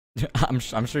I'm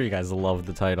sure you guys love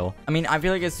the title. I mean, I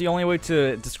feel like it's the only way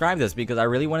to describe this because I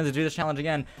really wanted to do this challenge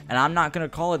again, and I'm not gonna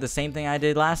call it the same thing I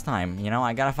did last time. You know,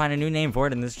 I gotta find a new name for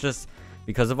it, and it's just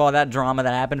because of all that drama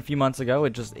that happened a few months ago.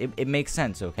 It makes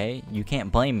sense, okay? You can't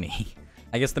blame me.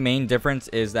 I guess the main difference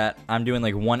is that I'm doing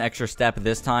like one extra step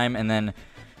this time, and then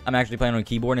I'm actually playing on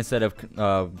keyboard instead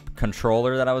of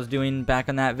controller that I was doing back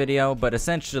in that video. But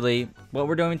essentially, what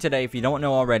we're doing today, if you don't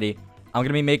know already, I'm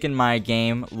gonna be making my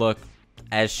game look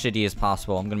as shitty as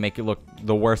possible. I'm gonna make it look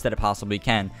the worst that it possibly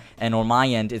can, and on my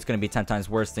end it's gonna be 10 times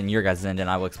worse than your guys' end, and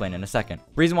I will explain in a second.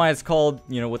 Reason why it's called,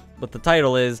 you know, what the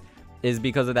title is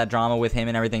because of that drama with him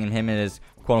and everything, and him and his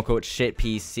quote-unquote shit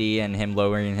PC, and him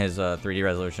lowering his 3D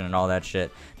resolution and all that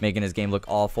shit, making his game look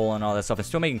awful and all that stuff, and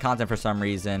still making content for some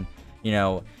reason. You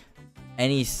know,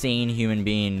 any sane human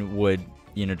being would,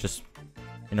 you know, just,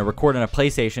 you know, record on a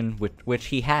PlayStation, which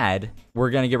he had. We're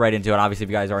gonna get right into it. Obviously, if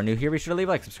you guys are new here, be sure to leave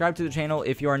a like, subscribe to the channel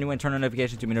if you are new, and turn on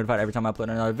notifications to be notified every time I upload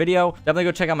another video. Definitely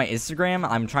go check out my Instagram.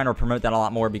 I'm trying to promote that a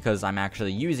lot more because I'm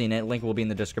actually using it. Link will be in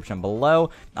the description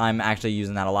below. I'm actually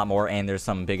using that a lot more, and there's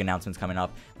some big announcements coming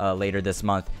up later this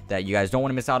month that you guys don't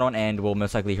want to miss out on, and we'll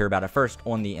most likely hear about it first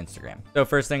on the Instagram. So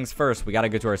first things first, we gotta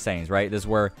go to our settings, right? This is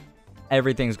where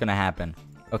everything's gonna happen,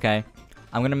 okay?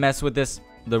 I'm gonna mess with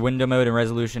the window mode and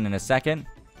resolution in a second.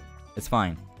 It's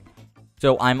fine.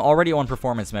 So I'm already on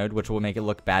performance mode, which will make it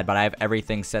look bad, but I have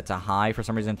everything set to high. For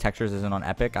some reason, textures isn't on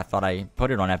epic. I thought I put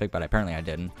it on epic, but apparently I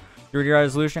didn't. 3D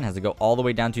resolution has to go all the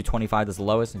way down to 25. That's the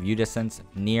lowest. View distance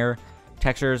near.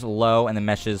 Textures low, and the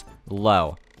meshes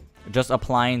low. Just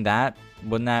applying that,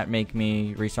 wouldn't that make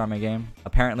me restart my game?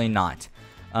 Apparently not.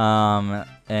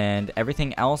 And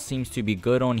everything else seems to be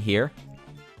good on here.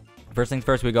 First things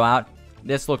first, we go out.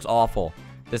 This looks awful.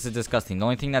 This is disgusting. The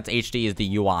only thing that's HD is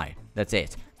the UI. That's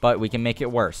it. But we can make it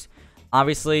worse.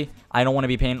 Obviously, I don't want to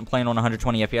be playing on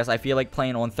 120 FPS. I feel like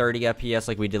playing on 30 FPS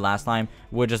like we did last time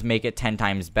would just make it 10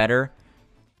 times better.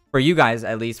 For you guys,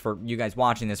 at least for you guys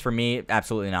watching this. For me,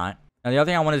 absolutely not. Now, the other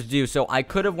thing I wanted to do, so I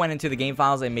could have went into the game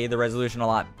files and made the resolution a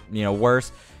lot, you know,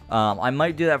 worse. I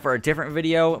might do that for a different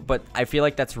video, but I feel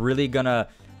like that's really gonna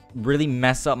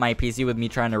mess up my PC with me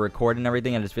trying to record and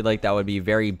everything. I just feel like that would be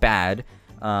very bad.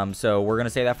 So we're gonna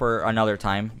say that for another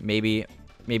time, maybe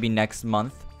next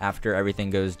month after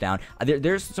everything goes down.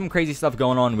 There's some crazy stuff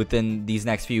going on within these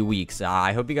next few weeks.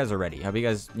 I hope you guys are ready. I hope you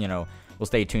guys, you know, will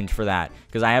stay tuned for that,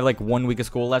 because I have like 1 week of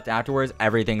school left. Afterwards,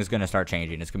 everything is gonna start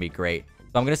changing. It's gonna be great.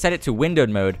 So I'm gonna set it to windowed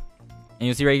mode, and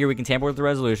you'll see right here we can tamper with the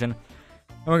resolution,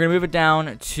 and we're gonna move it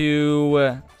down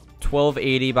to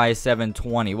 1280 by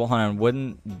 720. Well, hold on.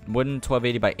 Wouldn't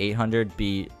 1280 by 800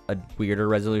 be a weirder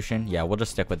resolution? Yeah, we'll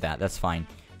just stick with that. That's fine.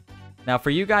 Now,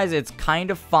 for you guys, it's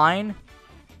kind of fine.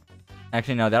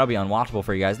 Actually, no, that'll be unwatchable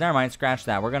for you guys. Never mind, scratch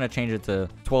that. We're going to change it to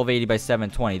 1280 by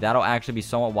 720. That'll actually be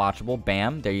somewhat watchable.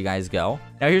 Bam, there you guys go.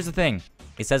 Now, here's the thing.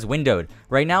 It says windowed.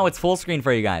 Right now, it's full screen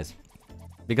for you guys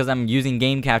because I'm using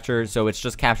game capture, so it's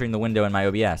just capturing the window in my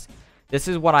OBS. This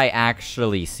is what I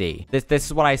actually see. This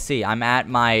is what I see. I'm at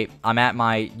my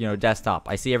you know, desktop.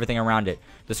 I see everything around it.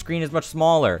 The screen is much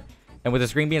smaller, and with the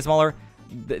screen being smaller,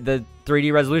 the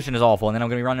 3D resolution is awful, and then I'm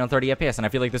gonna be running on 30 FPS, and I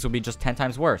feel like this will be just 10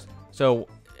 times worse. So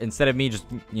instead of me just,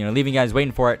 you know, leaving you guys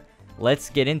waiting for it, let's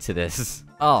get into this.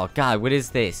 Oh god, what is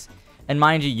this? And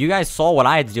mind you, you guys saw what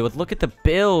I had to deal with. Look at the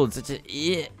builds. It's just,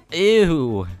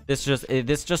 ew. This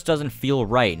just doesn't feel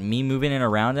right. Me moving it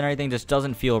around and everything just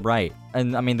doesn't feel right.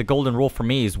 And I mean, the golden rule for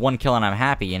me is 1 kill and I'm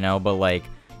happy, you know, but like,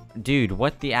 dude,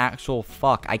 what the actual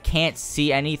fuck? I can't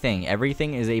see anything.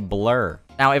 Everything is a blur.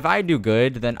 Now, if I do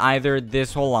good, then either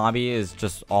this whole lobby is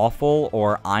just awful,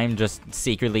 or I'm just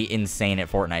secretly insane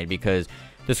at Fortnite, because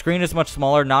the screen is much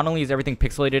smaller. Not only is everything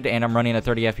pixelated and I'm running at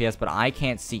 30 FPS, but I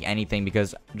can't see anything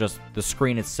because just the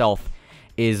screen itself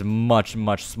is much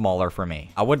smaller for me.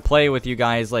 I would play with you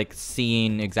guys like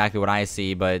seeing exactly what I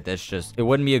see, but that's just, it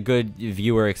wouldn't be a good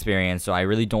viewer experience, so I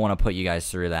really don't want to put you guys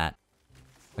through that.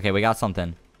 Okay, we got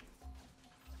something.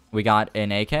 We got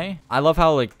an AK. I love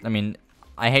how, like, I mean,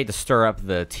 I hate to stir up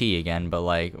the tea again, but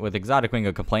like with Exotic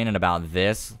Wingo complaining about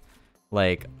this,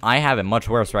 like, I have it much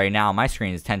worse right now. My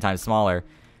screen is 10 times smaller.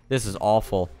 This is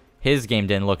awful. His game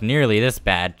didn't look nearly this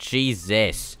bad.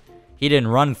 Jesus. He didn't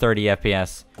run 30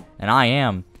 FPS, and I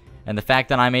am. And the fact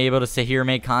that I'm able to sit here and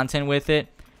make content with it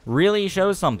really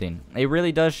shows something. It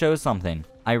really does show something.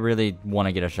 I really want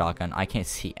to get a shotgun. I can't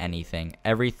see anything.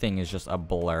 Everything is just a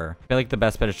blur. I feel like the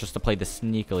best bet is just to play this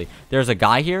sneakily. There's a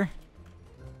guy here.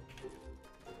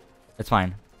 It's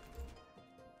fine.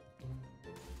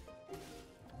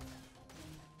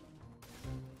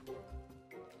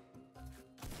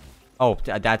 Oh,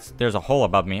 there's a hole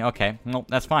above me. Okay, well,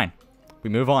 that's fine. We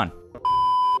move on.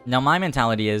 Now, my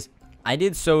mentality is, I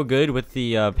did so good with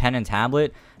the pen and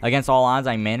tablet. Against all odds,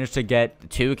 I managed to get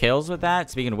 2 kills with that.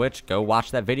 Speaking of which, go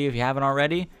watch that video if you haven't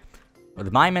already.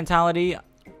 With my mentality,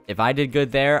 if I did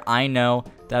good there, I know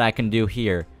that I can do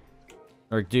here.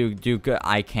 Or do good.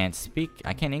 I can't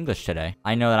English today.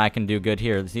 I know that I can do good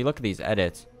here. See, look at these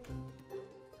edits.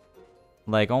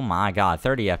 Like, oh my god,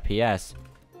 30 FPS.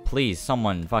 Please,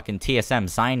 someone fucking TSM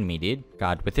sign me, dude.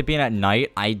 God, with it being at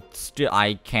night,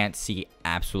 I can't see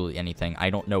absolutely anything. I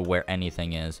don't know where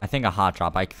anything is. I think a hot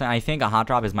drop. I think a hot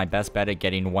drop is my best bet at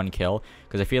getting 1 kill.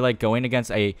 Because I feel like going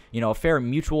against a, you know, a fair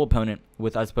mutual opponent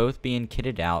with us both being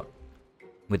kitted out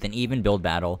with an even build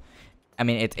battle. I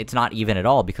mean, it's not even at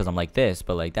all because I'm like this,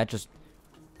 but like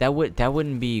that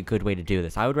wouldn't be a good way to do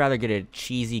this. I would rather get a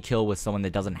cheesy kill with someone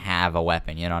that doesn't have a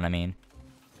weapon, you know what I mean?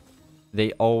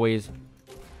 They always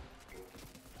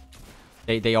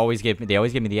give me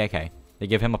the AK. They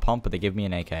give him a pump, but they give me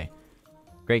an AK.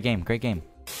 Great game, great game.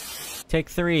 Take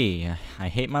 3. I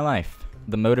hate my life.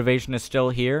 The motivation is still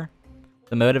here.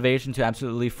 The motivation to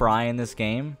absolutely fry in this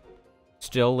game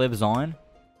still lives on.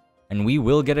 And we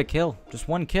will get a kill. Just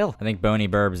 1 kill. I think Boney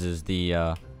Burbs is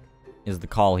the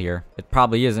call here. It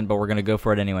probably isn't, but we're gonna go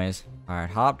for it anyways. Alright,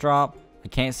 hop drop. I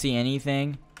can't see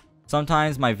anything.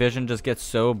 Sometimes my vision just gets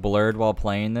so blurred while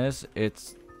playing this.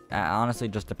 It's honestly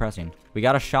just depressing. We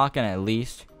got a shotgun at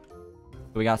least.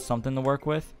 We got something to work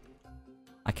with.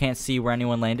 I can't see where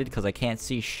anyone landed because I can't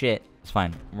see shit. It's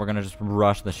fine. We're gonna just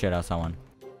rush the shit out of someone.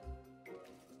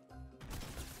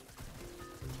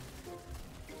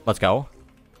 Let's go.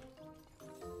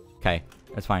 Okay,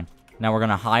 that's fine. Now we're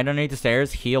gonna hide underneath the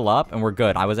stairs, heal up, and we're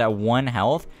good. I was at 1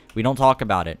 health. We don't talk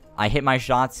about it. I hit my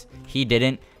shots. He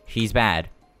didn't. He's bad.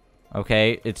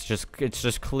 Okay, it's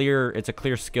just clear. It's a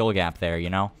clear skill gap there, you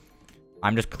know.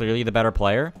 I'm just clearly the better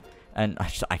player, and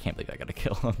I can't believe I got a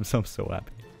kill. I'm so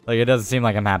happy. Like, it doesn't seem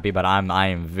like I'm happy, but I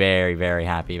am very, very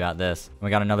happy about this.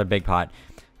 We got another big pot.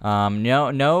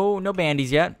 No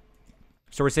bandies yet.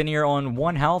 So we're sitting here on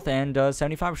 1 health and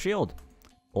 75 shield.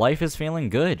 Life is feeling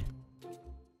good.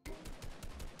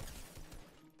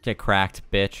 Get cracked,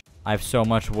 bitch. I have so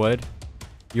much wood.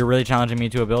 You're really challenging me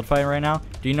to a build fight right now?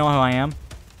 Do you know who I am?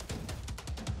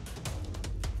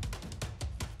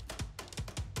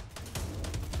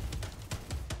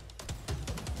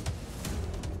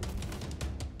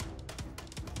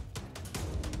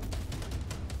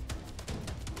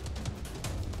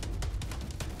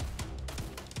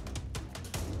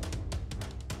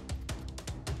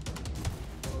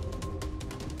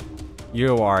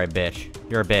 You are a bitch.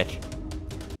 You're a bitch.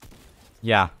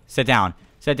 Yeah, sit down.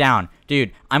 Sit down.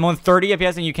 Dude, I'm on 30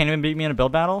 FPS and you can't even beat me in a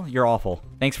build battle? You're awful.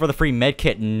 Thanks for the free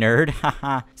medkit, nerd.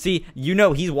 Haha. See, you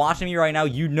know he's watching me right now.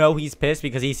 You know he's pissed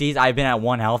because he sees I've been at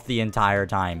 1 health the entire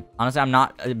time. Honestly, I'm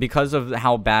not, because of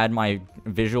how bad my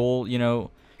visual, you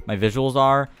know, my visuals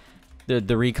are,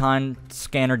 the recon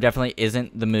scanner definitely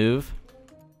isn't the move.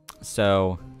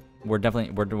 So we're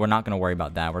not gonna worry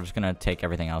about that. We're just gonna take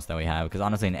everything else that we have because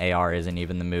honestly an AR isn't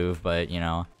even the move, but you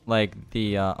know, like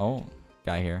the oh,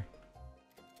 guy here.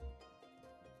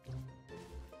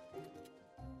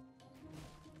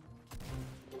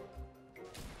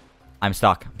 I'm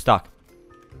stuck. I'm stuck.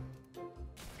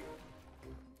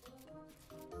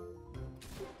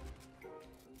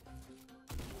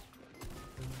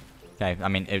 Okay, I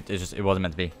mean it wasn't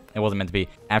meant to be. It wasn't meant to be.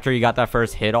 After you got that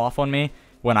first hit off on me,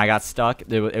 when I got stuck,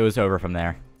 it was over from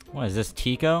there. What is this,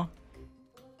 Tico?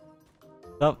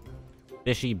 What's up,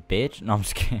 fishy bitch? No, I'm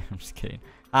just kidding. I'm just kidding.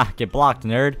 Ah, get blocked,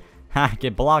 nerd. Ha,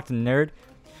 get blocked, nerd.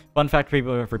 Fun fact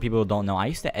for people who don't know, I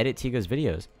used to edit Tico's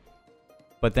videos.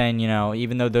 But then, you know,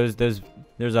 even though there's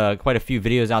quite a few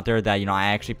videos out there that, you know, I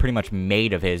actually pretty much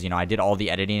made of his. You know, I did all the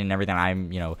editing and everything.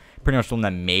 I'm, you know, pretty much the one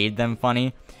that made them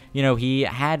funny. You know, he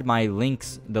had my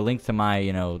links, the link to my,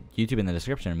 you know, YouTube in the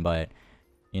description, but,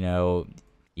 you know,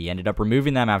 he ended up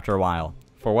removing them after a while.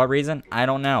 For what reason? I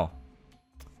don't know.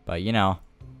 But, you know,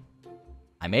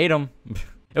 I made them.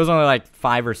 It was only like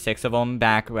 5 or 6 of them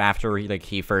back after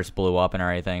he first blew up and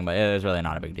everything, but it was really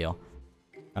not a big deal.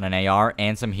 Got an AR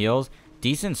and some heals.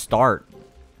 Decent start.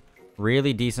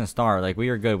 Really decent start. Like, we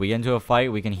are good. We get into a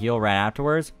fight, we can heal right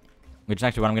afterwards. Which is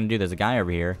actually what I'm going to do. There's a guy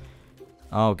over here.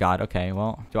 Oh, God. Okay,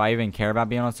 well, do I even care about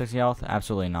being on 60 health?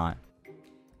 Absolutely not.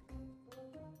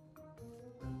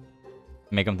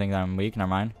 Make him think that I'm weak. Never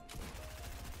mind.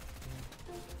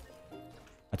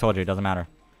 I told you, it doesn't matter.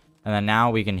 And then now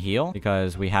we can heal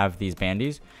because we have these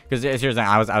bandies. Because here's the thing,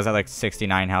 I was at like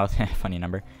 69 health. Funny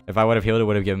number. If I would have healed, it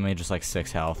would have given me just like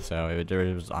 6 health. So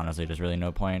there was honestly just really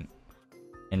no point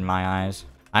in my eyes.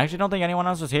 I actually don't think anyone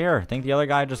else was here. I think the other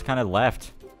guy just kind of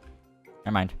left.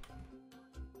 Never mind.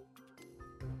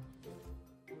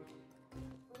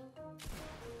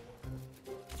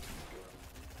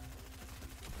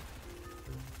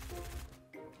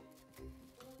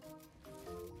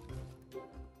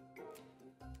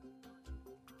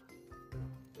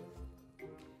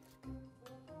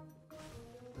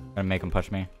 Gonna make him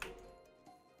push me.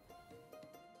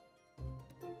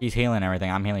 He's healing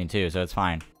everything. I'm healing too, so it's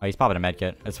fine. Oh, he's popping a med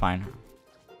kit. It's fine.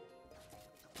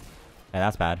 Yeah,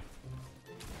 that's bad.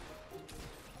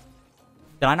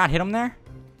 Did I not hit him there?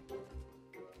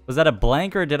 Was that a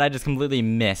blank or did I just completely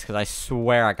miss? Because I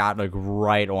swear I got like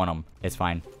right on him. It's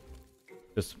fine.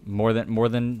 Just more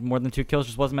than 2 kills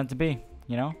just wasn't meant to be,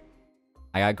 you know?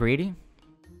 I got greedy.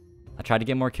 I tried to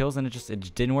get more kills and it just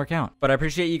didn't work out. But I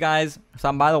appreciate you guys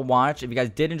stopping by to watch. If you guys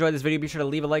did enjoy this video, be sure to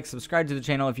leave a like, subscribe to the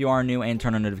channel if you are new, and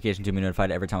turn on notifications to be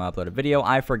notified every time I upload a video.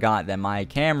 I forgot that my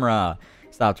camera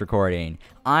stopped recording.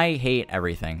 I hate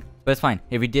everything. But it's fine.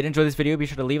 If you did enjoy this video, be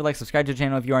sure to leave a like, subscribe to the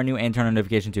channel if you are new, and turn on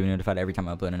notifications to be notified every time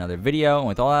I upload another video. And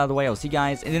with all out of the way, I'll see you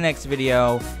guys in the next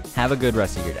video. Have a good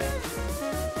rest of your day.